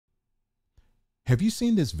Have you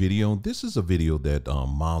seen this video? This is a video that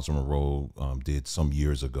Myles Monroe did some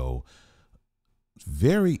years ago.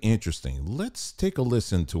 Very interesting. Let's take a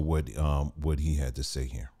listen to what he had to say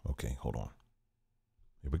here. Okay, hold on.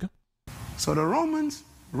 Here we go. So the Romans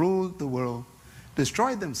ruled the world,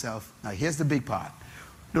 destroyed themselves. Now here's the big part.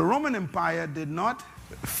 The Roman Empire did not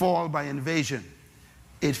fall by invasion.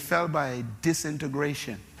 It fell by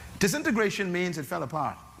disintegration. Disintegration means it fell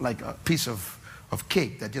apart, like a piece of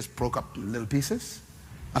cake that just broke up in little pieces.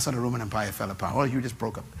 That's how the Roman Empire fell apart. Or you just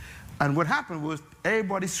broke up. And what happened was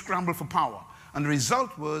everybody scrambled for power. And the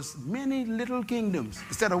result was many little kingdoms.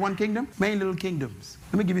 Instead of one kingdom, many little kingdoms.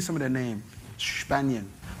 Let me give you some of their names. Spanian,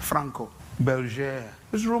 Franco, Belgier.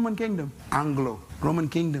 This is Roman kingdom. Anglo, Roman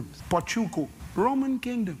kingdoms. Portugal, Roman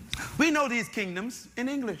kingdom. We know these kingdoms in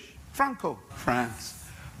English. Franco, France.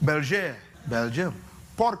 Belgier, Belgium.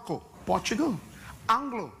 Porco, Portugal.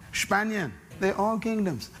 Anglo, Spanian. They're all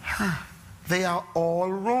kingdoms. They are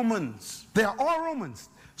all Romans. They are all Romans.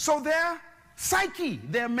 So their psyche,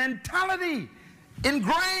 their mentality,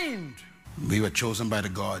 ingrained. We were chosen by the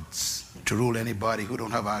gods to rule anybody who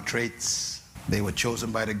don't have our traits. They were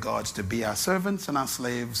chosen by the gods to be our servants and our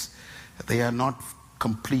slaves. They are not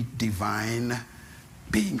complete divine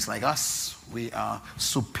beings like us. We are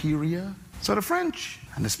superior. So the French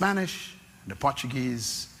and the Spanish, and the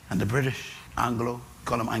Portuguese and the British, Anglo,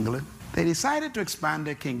 call them Anglican, they decided to expand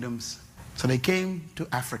their kingdoms. So they came to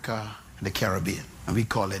Africa and the Caribbean, and we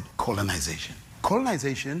call it colonization.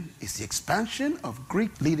 Colonization is the expansion of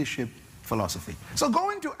Greek leadership philosophy. So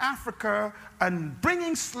going to Africa and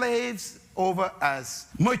bringing slaves over as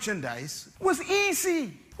merchandise was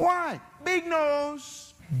easy. Why? Big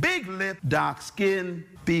nose, big lip, dark skin,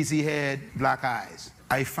 beezy head, black eyes.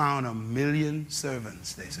 I found 1 million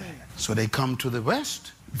servants, they say. So they come to the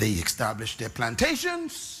West, they establish their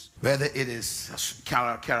plantations, whether it is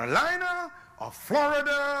Carolina or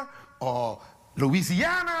Florida or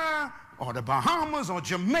Louisiana or the Bahamas or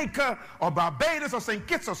Jamaica or Barbados or St.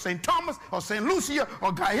 Kitts or St. Thomas or St. Lucia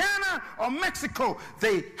or Guyana or Mexico.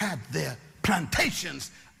 They had their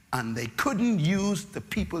plantations and they couldn't use the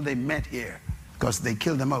people they met here because they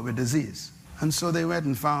killed them out with disease. And so they went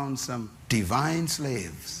and found some divine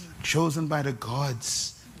slaves chosen by the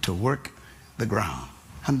gods to work the ground.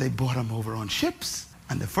 And they brought them over on ships.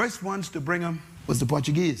 And the first ones to bring them was the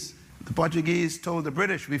Portuguese. The Portuguese told the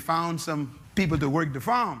British, we found some people to work the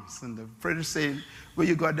farms. And the British said, where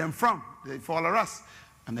you got them from? They follow us.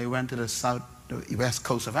 And they went to the west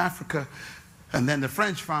coast of Africa. And then the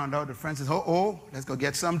French found out. The French said, oh, let's go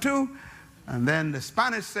get some too. And then the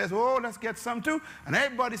Spanish says, oh, let's get some too. And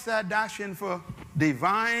everybody started dashing for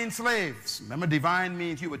divine slaves. Remember, divine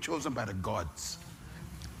means you were chosen by the gods.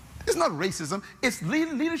 It's not racism. It's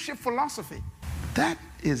leadership philosophy. That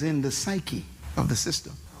is in the psyche of the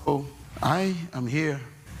system. Oh, I am here.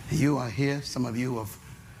 You are here. Some of you of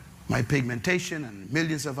my pigmentation and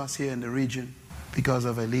millions of us here in the region because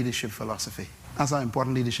of a leadership philosophy. That's how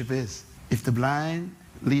important leadership is. If the blind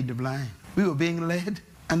lead the blind. We were being led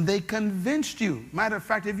and they convinced you. Matter of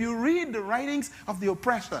fact, if you read the writings of the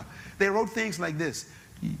oppressor, they wrote things like this.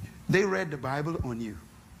 They read the Bible on you.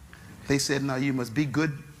 They said, now you must be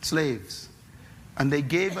good slaves. And they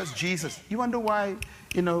gave us Jesus. You wonder why,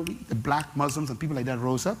 the black Muslims and people like that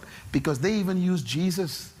rose up? Because they even used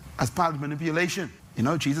Jesus as part of manipulation.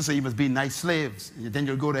 Jesus said you must be nice slaves, and then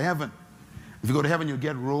you'll go to heaven. If you go to heaven, you'll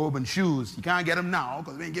get robe and shoes. You can't get them now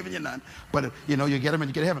because we ain't giving you none. But you get them and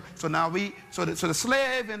you get to heaven. So now so the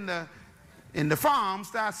slave in the farm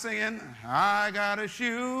starts singing, I got a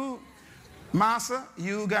shoe, massa,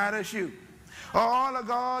 you got a shoe. All of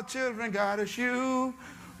God's children got a shoe,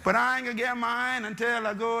 but I ain't gonna get mine until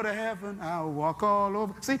I go to heaven. I'll walk all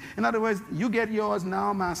over. See, in other words, you get yours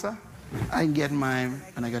now, massa. I can get mine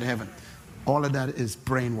when I go to heaven. All of that is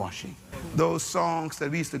brainwashing. Those songs that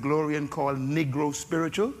we used to glory and call Negro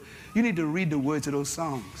spiritual, you need to read the words of those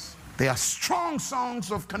songs. They are strong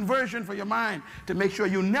songs of conversion for your mind to make sure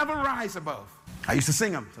you never rise above. I used to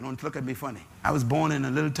sing them, so don't look at me funny. I was born in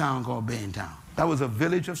a little town called Baintown. That was a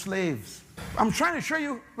village of slaves. I'm trying to show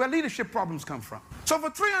you where leadership problems come from. So for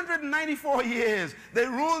 394 years, they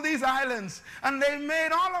ruled these islands, and they made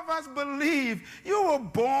all of us believe you were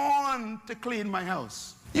born to clean my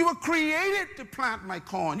house. You were created to plant my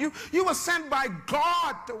corn. You were sent by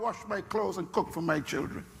God to wash my clothes and cook for my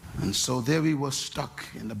children. And so there we were stuck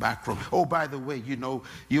in the back room. Oh, by the way,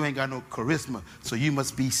 you ain't got no charisma, so you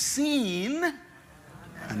must be seen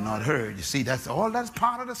and not heard. You see, that's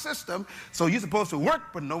part of the system. So you're supposed to work,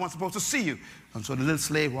 but no one's supposed to see you. And so the little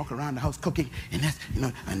slave walk around the house cooking, and that's, you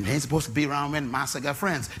know, and they ain't supposed to be around when master got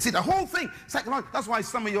friends. See, the whole thing, psychological. That's why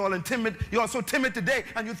some of you all are timid. You're so timid today,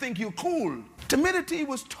 and you think you're cool. Timidity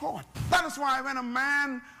was taught. That is why when a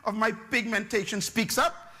man of my pigmentation speaks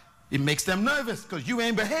up, it makes them nervous, because you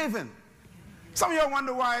ain't behaving. Some of y'all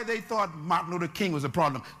wonder why they thought Martin Luther King was a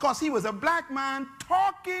problem. Because he was a black man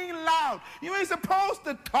talking loud. You ain't supposed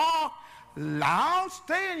to talk loud.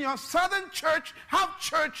 Stay in your southern church, have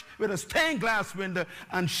church with a stained glass window,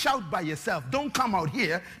 and shout by yourself. Don't come out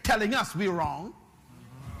here telling us we're wrong.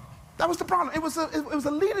 That was the problem. It was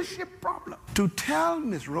a leadership problem. To tell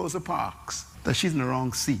Miss Rosa Parks that she's in the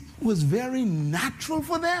wrong seat was very natural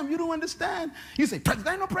for them. You don't understand. You say, there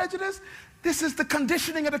ain't no prejudice. This is the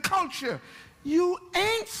conditioning of the culture. You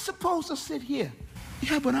ain't supposed to sit here.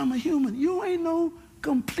 Yeah, but I'm a human. You ain't no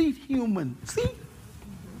complete human. See?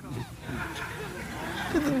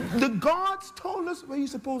 The gods told us where you're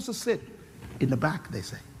supposed to sit. In the back, they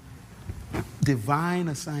say. Divine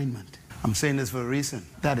assignment. I'm saying this for a reason.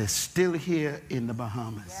 That is still here in the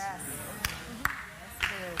Bahamas. Yes.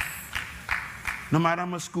 No matter how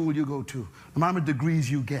much school you go to, no matter how many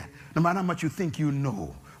degrees you get, no matter how much you think you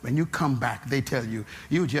know, when you come back, they tell you,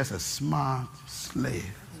 you're just a smart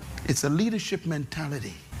slave. It's a leadership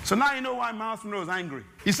mentality. So now you know why Myles Monroe is angry.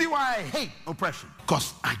 You see why I hate oppression?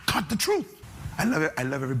 Because I got the truth. I love it. I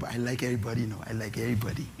love everybody. I like everybody. You know, I like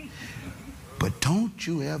everybody. But don't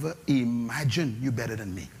you ever imagine you're better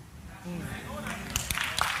than me.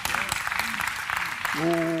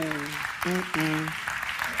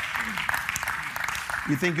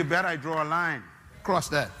 You think you're better? I draw a line. Cross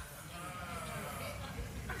that.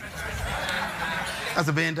 That's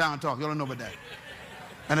a Van Town talk. You don't know about that.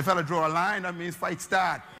 And if a fella draw a line, that means fight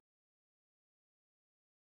start.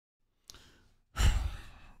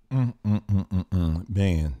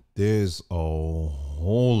 Man, there's a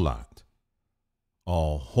whole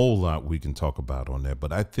lot we can talk about on that.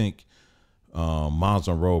 But I think Myles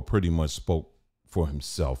Monroe pretty much spoke for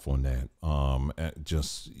himself on that.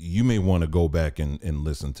 You may want to go back and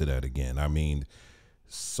listen to that again. I mean,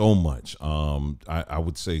 so much. I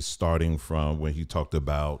would say starting from when he talked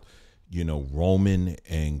about, you know, Roman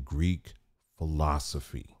and Greek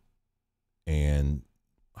philosophy and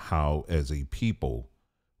how as a people,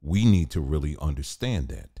 we need to really understand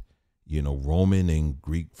that, you know, Roman and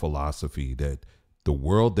Greek philosophy, that the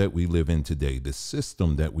world that we live in today, the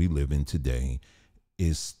system that we live in today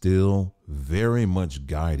is still very much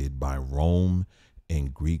guided by Rome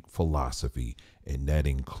and Greek philosophy. And that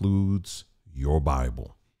includes your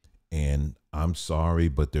Bible. And I'm sorry,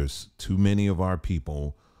 but there's too many of our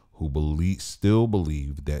people who still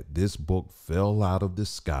believe that this book fell out of the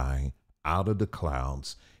sky, out of the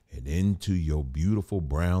clouds, and into your beautiful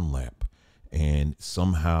brown lap. And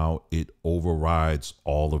somehow it overrides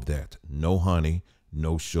all of that. No honey,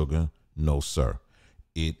 no sugar, no sir.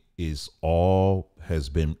 It's all has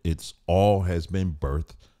been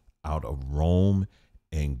birthed out of Rome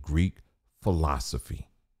and Greek philosophy.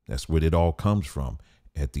 That's where it all comes from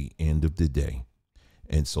at the end of the day.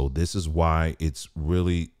 And so this is why it's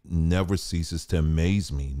really never ceases to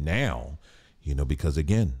amaze me now, you know, because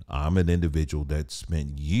again, I'm an individual that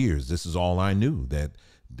spent years. This is all I knew, that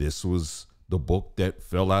this was the book that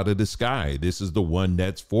fell out of the sky. This is the one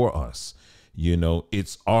that's for us. You know,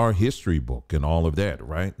 it's our history book and all of that,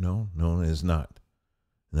 right? No, it's not.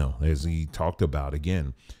 No, as he talked about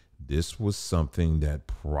again, this was something that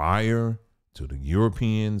prior to the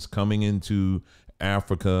Europeans coming into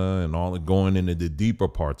Africa and all going into the deeper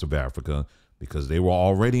parts of Africa, because they were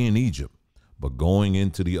already in Egypt, but going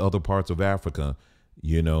into the other parts of Africa,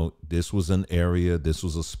 you know, this was an area, this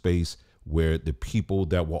was a space where the people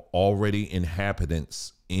that were already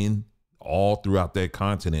inhabitants in all throughout that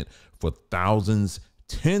continent for thousands,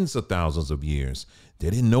 tens of thousands of years,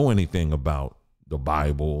 they didn't know anything about the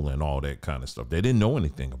Bible and all that kind of stuff. They didn't know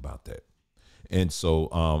anything about that. And so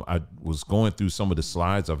I was going through some of the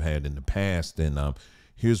slides I've had in the past, and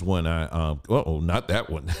here's one. Not that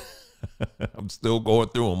one. I'm still going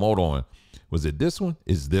through them. Hold on. Was it this one?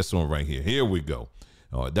 It's this one right here. Here we go.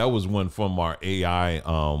 That was one from our AI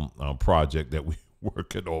project that we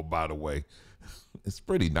working on, by the way. It's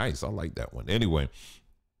pretty nice. I like that one. Anyway,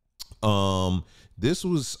 I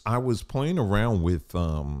was playing around with,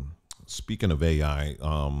 speaking of AI,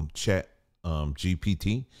 chat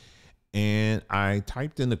GPT. And I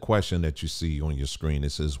typed in the question that you see on your screen. It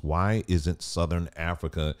says, why isn't Southern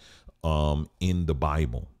Africa in the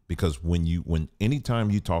Bible? Because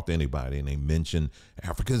anytime you talk to anybody and they mention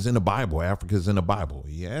Africa's in the Bible, Africa's in the Bible.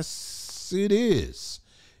 Yes, it is.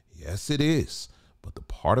 Yes, it is. But the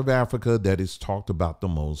part of Africa that is talked about the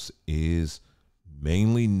most is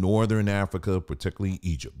mainly northern Africa, particularly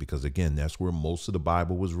Egypt, because again, that's where most of the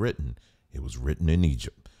Bible was written. It was written in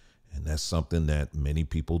Egypt. And that's something that many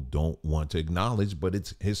people don't want to acknowledge, but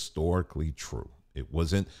it's historically true. It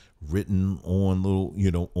wasn't written on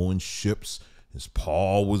on ships as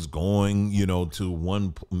Paul was going, to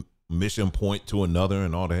one mission point to another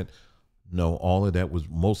and all that. No,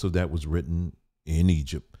 most of that was written in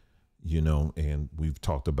Egypt, and we've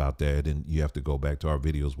talked about that. And you have to go back to our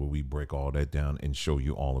videos where we break all that down and show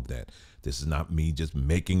you all of that. This is not me just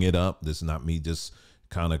making it up. This is not me just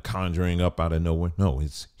kind of conjuring up out of nowhere. No,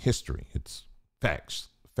 it's history. It's facts.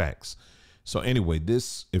 So anyway,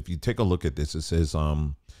 if you take a look at this, it says,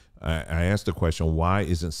 I asked the question, why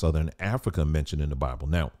isn't Southern Africa mentioned in the Bible?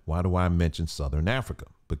 Now, why do I mention Southern Africa?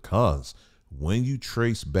 Because when you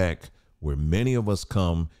trace back where many of us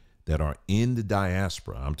come that are in the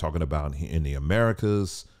diaspora, I'm talking about in the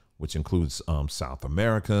Americas, which includes South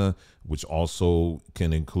America, which also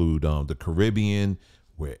can include the Caribbean,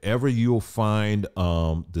 wherever you'll find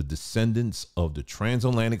the descendants of the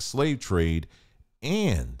transatlantic slave trade,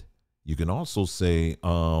 and you can also say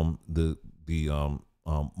the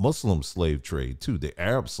Muslim slave trade too, the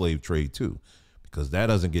Arab slave trade too, because that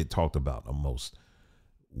doesn't get talked about the most.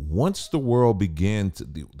 Once the world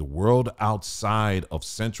the world outside of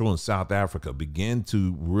Central and South Africa began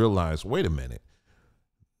to realize, wait a minute,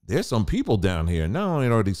 there's some people down here. Not only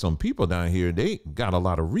are there some people down here, they got a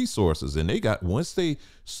lot of resources, and once they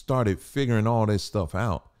started figuring all this stuff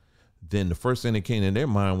out, then the first thing that came in their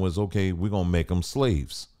mind was, okay, we're going to make them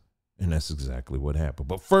slaves. And that's exactly what happened.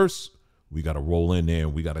 But first, we got to roll in there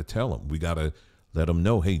and we got to tell them, we got to let them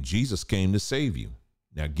know, hey, Jesus came to save you.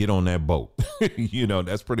 Now get on that boat.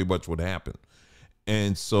 That's pretty much what happened.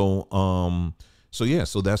 And so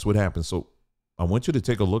that's what happened. So I want you to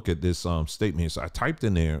take a look at this statement. So I typed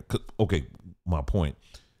in there. Okay, my point.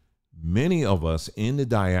 Many of us in the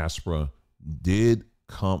diaspora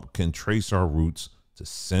can trace our roots to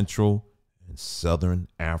Central and Southern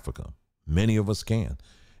Africa. Many of us can.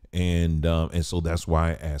 And so that's why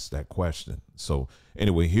I asked that question. So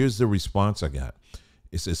anyway, here's the response I got.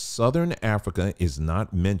 It says Southern Africa is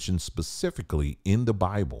not mentioned specifically in the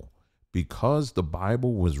Bible because the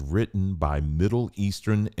Bible was written by Middle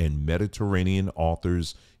Eastern and Mediterranean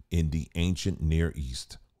authors in the ancient Near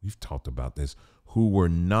East. We've talked about this, who were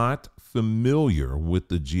not familiar with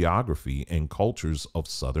the geography and cultures of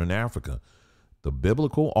Southern Africa. The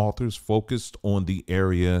biblical authors focused on the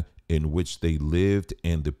area in which they lived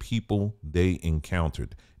and the people they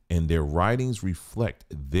encountered, and their writings reflect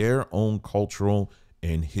their own cultural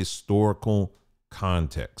and historical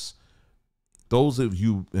context. Those of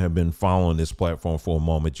you who have been following this platform for a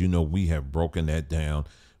moment, we have broken that down.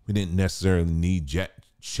 We didn't necessarily need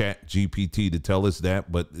Chat GPT to tell us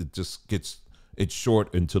that, but it's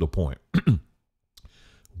short and to the point.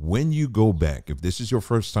 When you go back, if this is your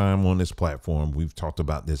first time on this platform, we've talked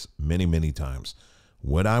about this many, many times.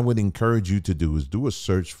 What I would encourage you to do is do a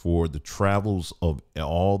search for the travels of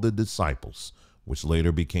all the disciples, which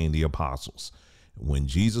later became the apostles. When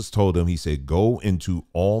Jesus told them, he said, go into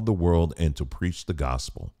all the world and to preach the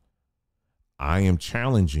gospel. I am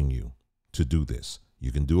challenging you to do this.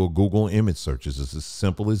 You can do a Google image search. It's as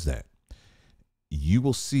simple as that. You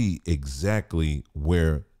will see exactly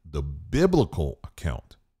where the biblical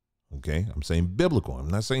account, okay, I'm saying biblical, I'm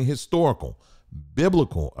not saying historical,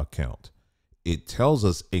 biblical account, it tells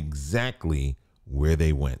us exactly where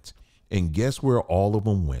they went. And guess where all of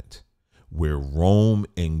them went? Where Rome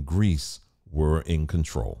and Greece were in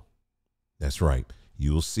control. That's right.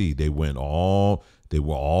 You'll see they were all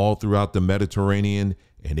throughout the Mediterranean,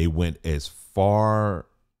 and they went as far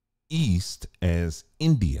east as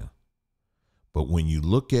India. But when you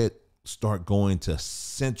start going to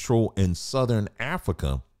Central and Southern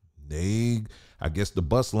Africa, I guess the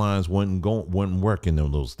bus lines wasn't working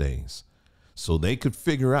in those days. So they can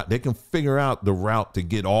figure out the route to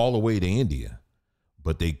get all the way to India,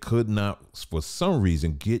 but they could not, for some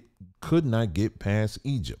reason, could not get past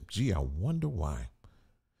Egypt. Gee, I wonder why.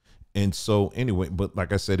 And so anyway, but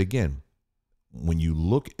like I said, again, when you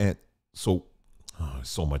look at, so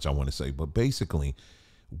much I want to say, but basically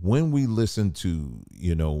when we listen to,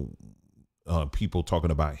 people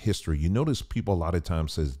talking about history, you notice people a lot of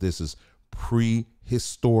times says this is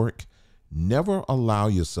prehistoric. Never allow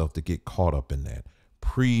yourself to get caught up in that.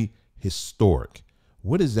 Prehistoric.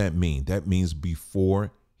 What does that mean? That means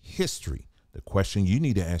before history. The question you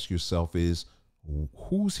need to ask yourself is,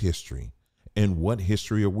 whose history and what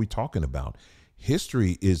history are we talking about?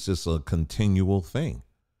 History is just a continual thing.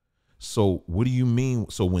 So what do you mean?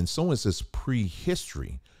 So when someone says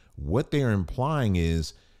prehistory, what they're implying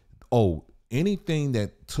is, oh, anything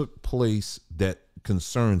that took place that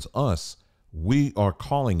concerns us, we are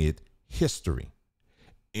calling it history.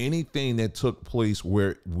 Anything that took place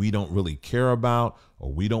where we don't really care about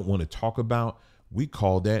or we don't want to talk about, we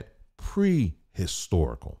call that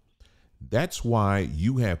prehistorical. That's why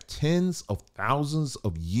you have tens of thousands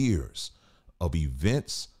of years of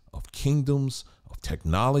events, of kingdoms, of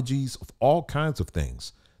technologies, of all kinds of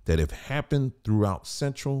things that have happened throughout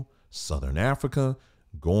Central, Southern Africa,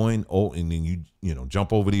 going, and then you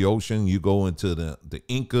jump over the ocean, you go into the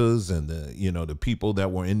Incas and the people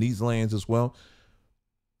that were in these lands as well.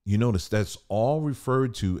 You notice that's all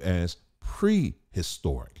referred to as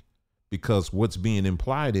prehistoric, because what's being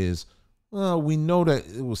implied is, well, we know that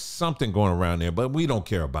it was something going around there, but we don't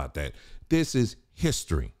care about that. This is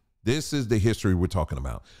history. This is the history we're talking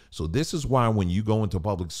about. So this is why when you go into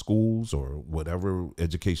public schools or whatever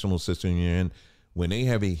educational system you're in, when they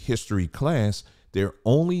have a history class, they're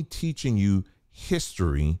only teaching you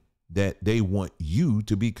history that they want you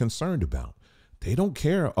to be concerned about. They don't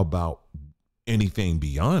care about anything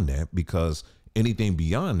beyond that, because anything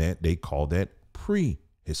beyond that, they call that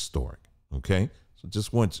prehistoric. Okay. So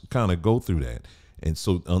just want to kind of go through that. And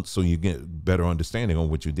so you get better understanding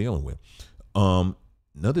on what you're dealing with.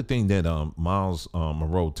 Another thing that Myles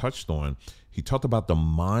Monroe touched on, he talked about the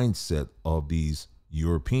mindset of these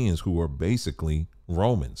Europeans who are basically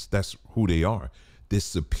Romans. That's who they are. This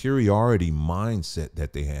superiority mindset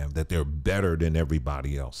that they have, that they're better than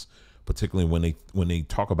everybody else. Particularly when they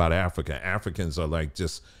talk about Africa, Africans are like,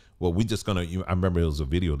 well, we just gonna. I remember there was a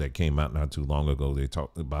video that came out not too long ago. They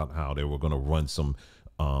talked about how they were gonna run some,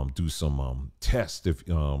 do some tests. If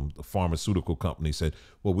the pharmaceutical company said,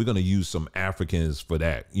 well, we're gonna use some Africans for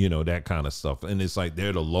that, that kind of stuff. And it's like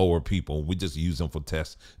they're the lower people. We just use them for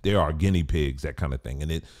tests. They're our guinea pigs, that kind of thing.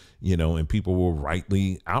 And and people were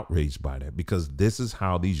rightly outraged by that, because this is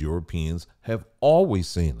how these Europeans have always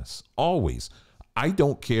seen us. Always. I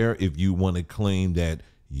don't care if you want to claim that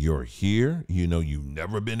you're here, you've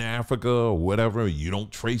never been to Africa or whatever, you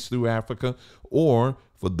don't trace through Africa, or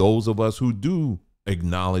for those of us who do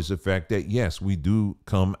acknowledge the fact that, yes, we do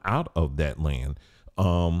come out of that land.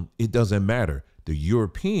 It doesn't matter. The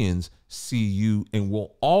Europeans see you and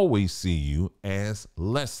will always see you as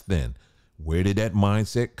less than. Where did that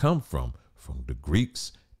mindset come from? From the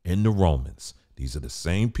Greeks and the Romans. These are the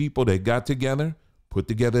same people that got together, put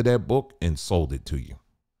together that book, and sold it to you.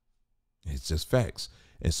 It's just facts.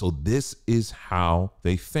 And so this is how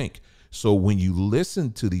they think. So when you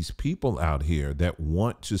listen to these people out here that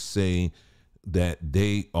want to say that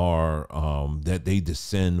they are, that they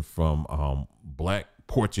descend from Black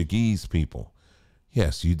Portuguese people,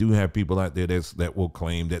 yes, you do have people out there that will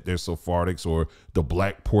claim that they're Sephardics or the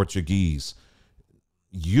Black Portuguese.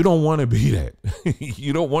 You don't want to be that.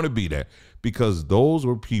 You don't want to be that, because those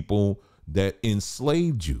were people that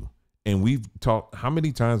enslaved you. And we've talked, how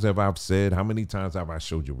many times have I said, how many times have I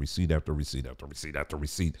showed you receipt after receipt after receipt after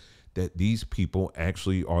receipt, that these people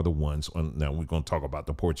actually are the ones now we're going to talk about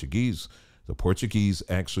the Portuguese. The Portuguese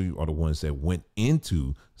actually are the ones that went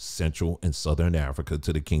into Central and Southern Africa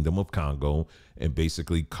to the Kingdom of Congo and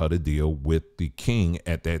basically cut a deal with the king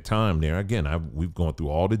at that time there. Again, we've gone through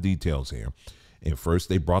all the details here. And first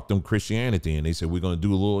they brought them Christianity, and they said, we're going to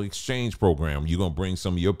do a little exchange program. You're going to bring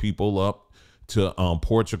some of your people up to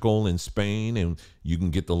Portugal and Spain, and you can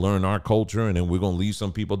get to learn our culture. And then we're going to leave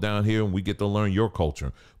some people down here and we get to learn your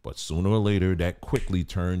culture. But sooner or later, that quickly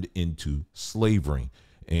turned into slavery,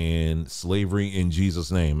 and slavery in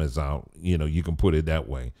Jesus' name, as you can put it that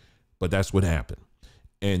way. But that's what happened.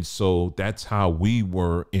 And so that's how we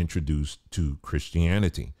were introduced to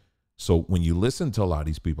Christianity. So when you listen to a lot of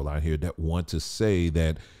these people out here that want to say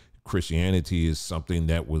that Christianity is something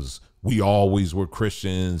that we always were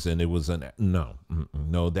Christians and it was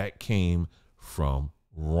no, that came from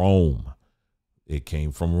Rome. It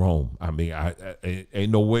came from Rome. I mean,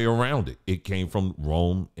 ain't no way around it. It came from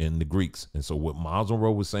Rome and the Greeks. And so what Myles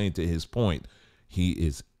Monroe was saying, to his point, he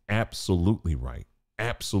is absolutely right.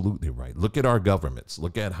 Absolutely right. Look at our governments.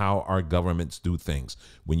 Look at how our governments do things.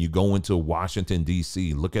 When you go into Washington,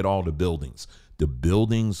 D.C., look at all the buildings. The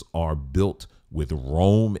buildings are built with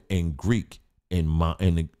Rome and Greek in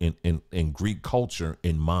mind, and Greek culture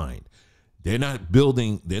in mind. They're not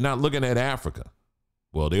looking at Africa.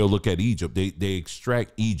 Well, they'll look at Egypt. They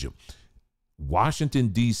extract Egypt. Washington,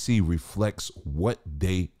 D.C. reflects what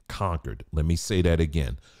they conquered. Let me say that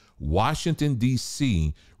again. Washington,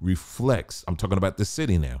 D.C. reflects, I'm talking about the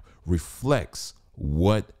city now, reflects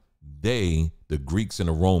what the Greeks and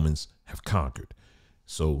the Romans have conquered.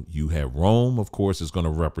 So you have Rome, of course, is going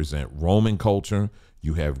to represent Roman culture.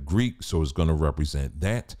 You have Greek, so it's going to represent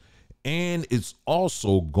that. and it's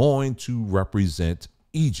also going to represent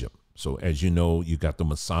Egypt. So as you know, you got the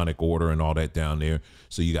Masonic order and all that down there.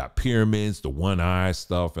 So you got pyramids, the one eye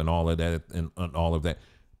stuff and all of that and all of that.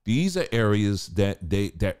 These are areas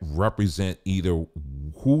that represent either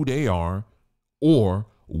who they are or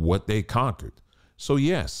what they conquered. So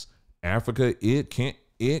yes, Africa, it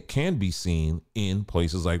can be seen in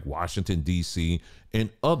places like Washington, D.C. and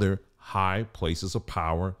other high places of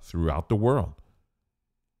power throughout the world.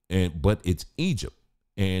 But it's Egypt.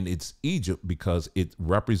 And it's Egypt because it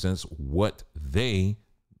represents what the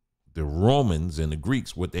Romans and the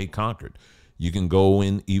Greeks, what they conquered. You can go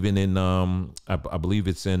in, even in, I believe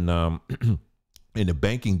it's in the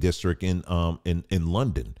banking district in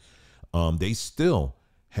London. They still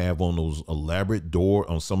have on those elaborate door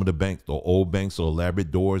on some of the banks, the old banks, or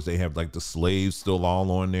elaborate doors. They have like the slaves still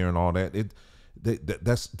all on there and all that.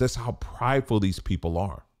 That's how prideful these people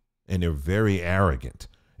are, and they're very arrogant.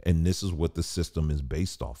 And this is what the system is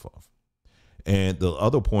based off of. And the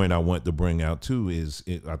other point I want to bring out too is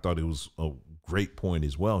I thought it was a great point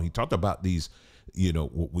as well. He talked about these,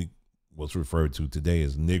 what's referred to today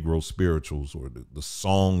as Negro spirituals, or the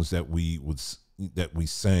songs that we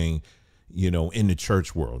sang, in the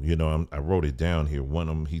church world. I wrote it down here. One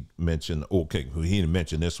of them he mentioned. Okay, he didn't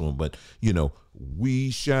mention this one, but we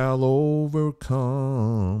shall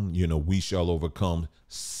overcome. We shall overcome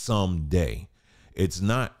someday. It's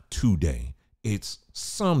not today, it's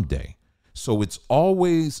someday. So it's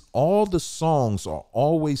always, all the songs are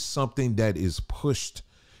always something that is pushed.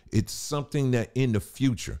 It's something that in the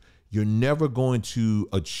future, you're never going to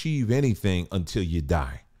achieve anything until you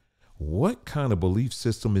die. What kind of belief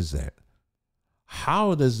system is that?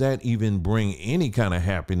 How does that even bring any kind of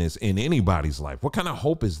happiness in anybody's life? What kind of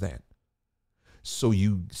hope is that? So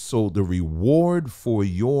the reward for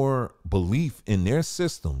your belief in their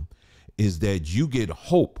system is that you get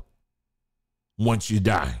hope once you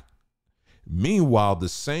die. Meanwhile, the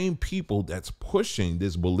same people that's pushing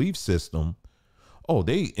this belief system,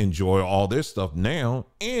 they enjoy all their stuff now,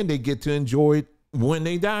 and they get to enjoy it when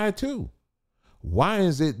they die too. Why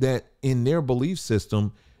is it that in their belief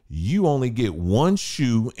system, you only get one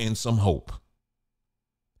shoe and some hope?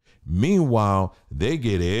 Meanwhile, they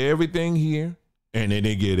get everything here, and then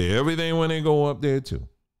they get everything when they go up there too.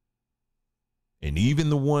 And even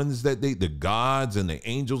the ones that the gods and the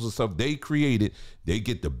angels and stuff they created, they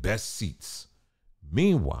get the best seats.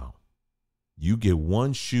 Meanwhile, you get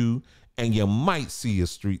one shoe and you might see a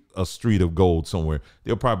street of gold somewhere.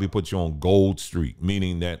 They'll probably put you on Gold Street,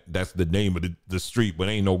 meaning that's the name of the street, but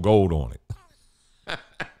ain't no gold on it.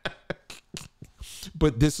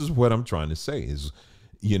 But this is what I'm trying to say is,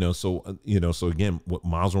 so again, what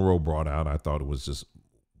Myles Monroe brought out, I thought it was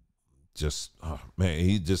just, oh man,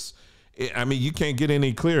 you can't get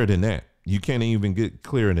any clearer than that. You can't even get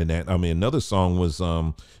clearer than that. I mean, another song was,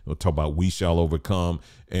 we'll talk about We Shall Overcome.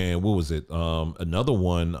 And what was it? Another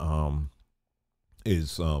one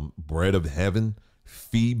is Bread of Heaven,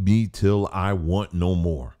 Feed Me Till I Want No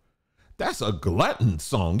More. That's a glutton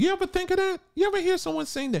song. You ever think of that? You ever hear someone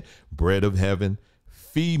sing that? Bread of Heaven,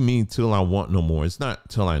 feed me till I want no more. It's not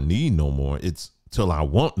till I need no more. It's till I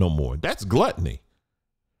want no more. That's gluttony.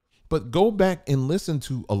 But go back and listen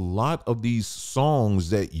to a lot of these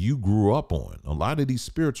songs that you grew up on. A lot of these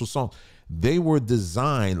spiritual songs, they were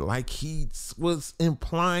designed, like he was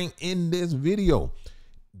implying in this video,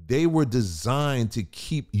 they were designed to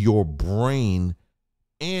keep your brain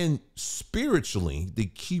and spiritually to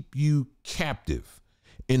keep you captive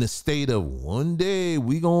in a state of one day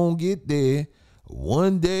we gonna get there.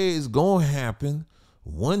 One day it's gonna happen.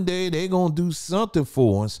 One day they gonna do something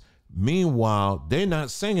for us. Meanwhile, they're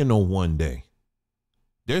not singing on one day.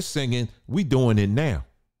 They're singing, we doing it now.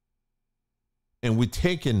 And we're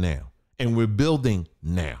taking now. And we're building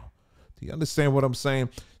now. Do you understand what I'm saying?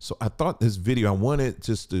 So I thought this video, I wanted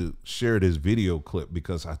just to share this video clip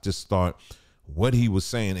because I just thought what he was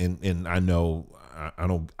saying. And I know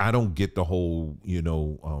I don't get the whole,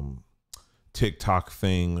 TikTok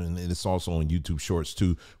thing. And it's also on YouTube Shorts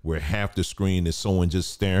too, where half the screen is someone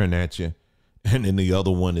just staring at you. And then the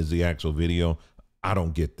other one is the actual video. I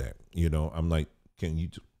don't get that. I'm like, can you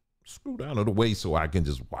screw down out of the way so I can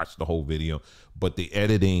just watch the whole video? But the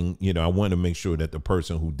editing, I want to make sure that the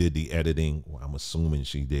person who did the editing, well, I'm assuming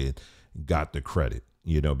she did, got the credit,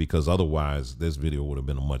 because otherwise this video would have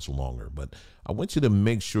been much longer. But I want you to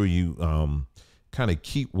make sure you kind of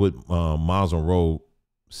keep what Myles Monroe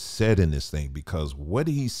said in this thing, because what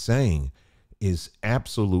he's saying is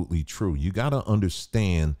absolutely true. You got to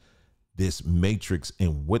understand this matrix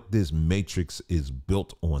and what this matrix is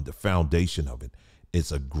built on, the foundation of it.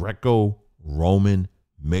 It's a Greco-Roman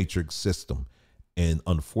matrix system. And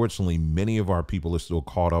unfortunately, many of our people are still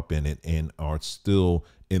caught up in it and are still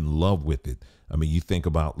in love with it. I mean, you think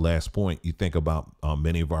about last point, you think about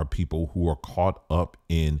many of our people who are caught up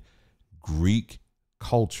in Greek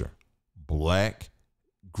culture, Black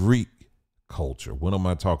Greek culture. What am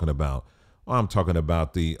I talking about? Well, I'm talking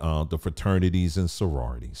about the fraternities and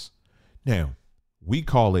sororities. Now, we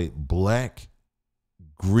call it Black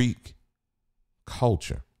Greek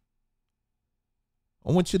culture.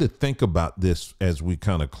 I want you to think about this as we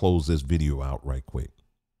kind of close this video out right quick.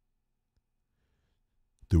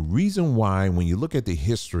 The reason why, when you look at the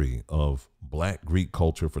history of Black Greek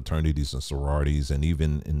culture, fraternities and sororities, and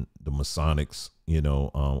even in the Masonics,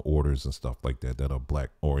 orders and stuff like that, that are Black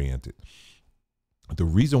oriented, the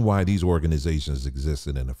reason why these organizations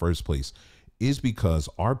existed in the first place is because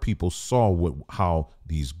our people saw how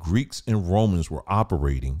these Greeks and Romans were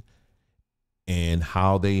operating, and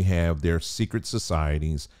how they have their secret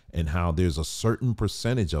societies, and how there's a certain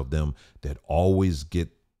percentage of them that always get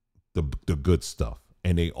the good stuff,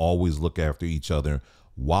 and they always look after each other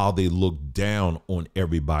while they look down on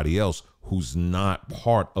everybody else who's not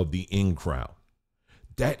part of the in crowd.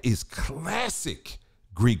 That is classic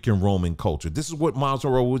Greek and Roman culture. This is what Myles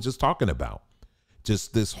Monroe was just talking about.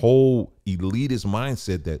 Just this whole elitist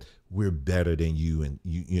mindset that we're better than you, and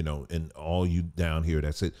and all you down here,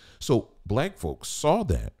 that's it. So Black folks saw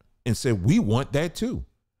that and said, we want that too.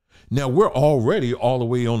 Now we're already all the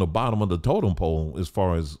way on the bottom of the totem pole as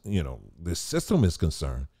far as, this system is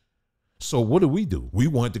concerned. So what do? We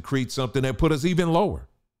want to create something that put us even lower.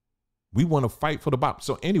 We want to fight for the bottom.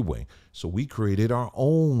 So anyway, so we created our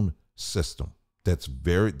own system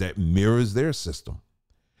that mirrors their system.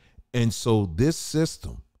 And so this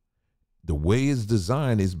system, the way it's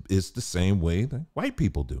designed is the same way that white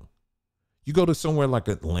people do. You go to somewhere like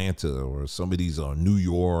Atlanta or some of these New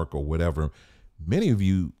York or whatever, many of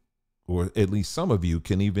you, or at least some of you,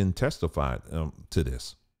 can even testify to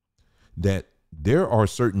this, that there are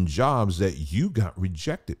certain jobs that you got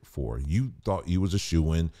rejected for. You thought you was a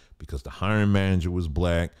shoo-in because the hiring manager was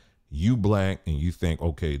Black, you Black, and you think,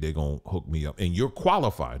 okay, they're going to hook me up. And you're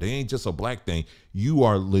qualified. It ain't just a Black thing. You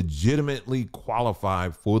are legitimately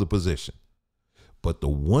qualified for the position. But the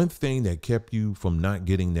one thing that kept you from not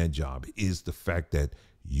getting that job is the fact that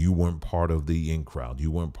you weren't part of the in crowd.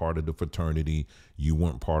 You weren't part of the fraternity. You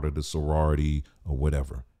weren't part of the sorority or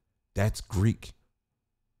whatever. That's Greek.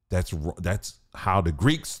 That's how the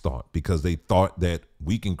Greeks thought, because they thought that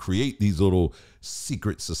we can create these little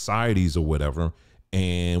secret societies or whatever,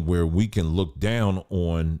 and where we can look down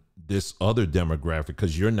on this other demographic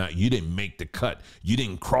because you didn't make the cut. You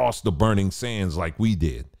didn't cross the burning sands like we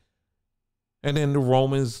did. And then the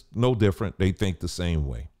Romans, no different. They think the same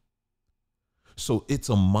way. So it's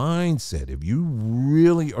a mindset. If you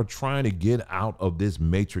really are trying to get out of this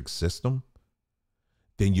matrix system,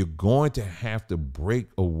 then you're going to have to break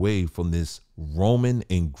away from this Roman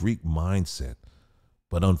and Greek mindset.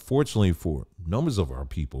 But unfortunately for numbers of our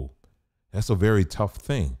people, that's a very tough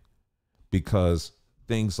thing, because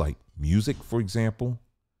things like music, for example,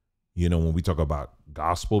 when we talk about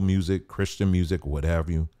gospel music, Christian music, what have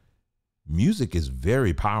you, music is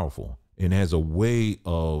very powerful and has a way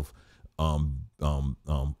of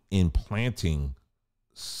implanting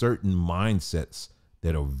certain mindsets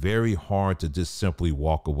that are very hard to just simply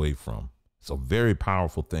walk away from. It's a very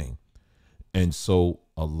powerful thing. And so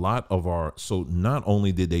so not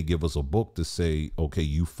only did they give us a book to say, okay,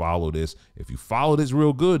 you follow this. If you follow this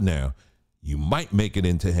real good now, you might make it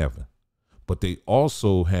into heaven. But they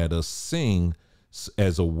also had us sing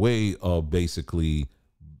as a way of basically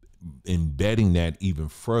embedding that even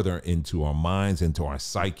further into our minds, into our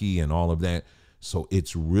psyche and all of that. So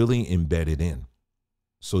it's really embedded in,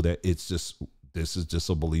 so that this is just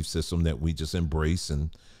a belief system that we just embrace,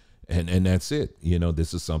 and that's it.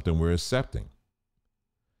 This is something we're accepting.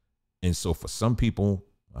 And so for some people,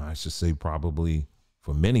 I should say probably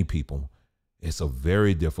for many people, it's a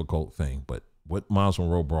very difficult thing. But what Myles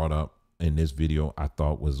Monroe brought up in this video, I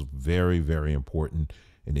thought was very, very important.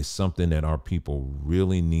 And it's something that our people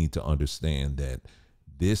really need to understand, that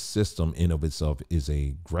this system in of itself is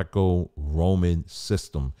a Greco-Roman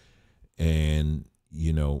system. And,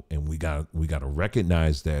 and we got to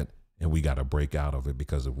recognize that, and we got to break out of it,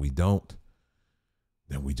 because if we don't,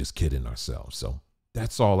 then we just kidding ourselves. So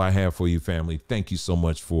that's all I have for you, family. Thank you so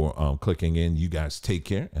much for clicking in. You guys take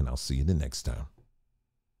care, and I'll see you the next time.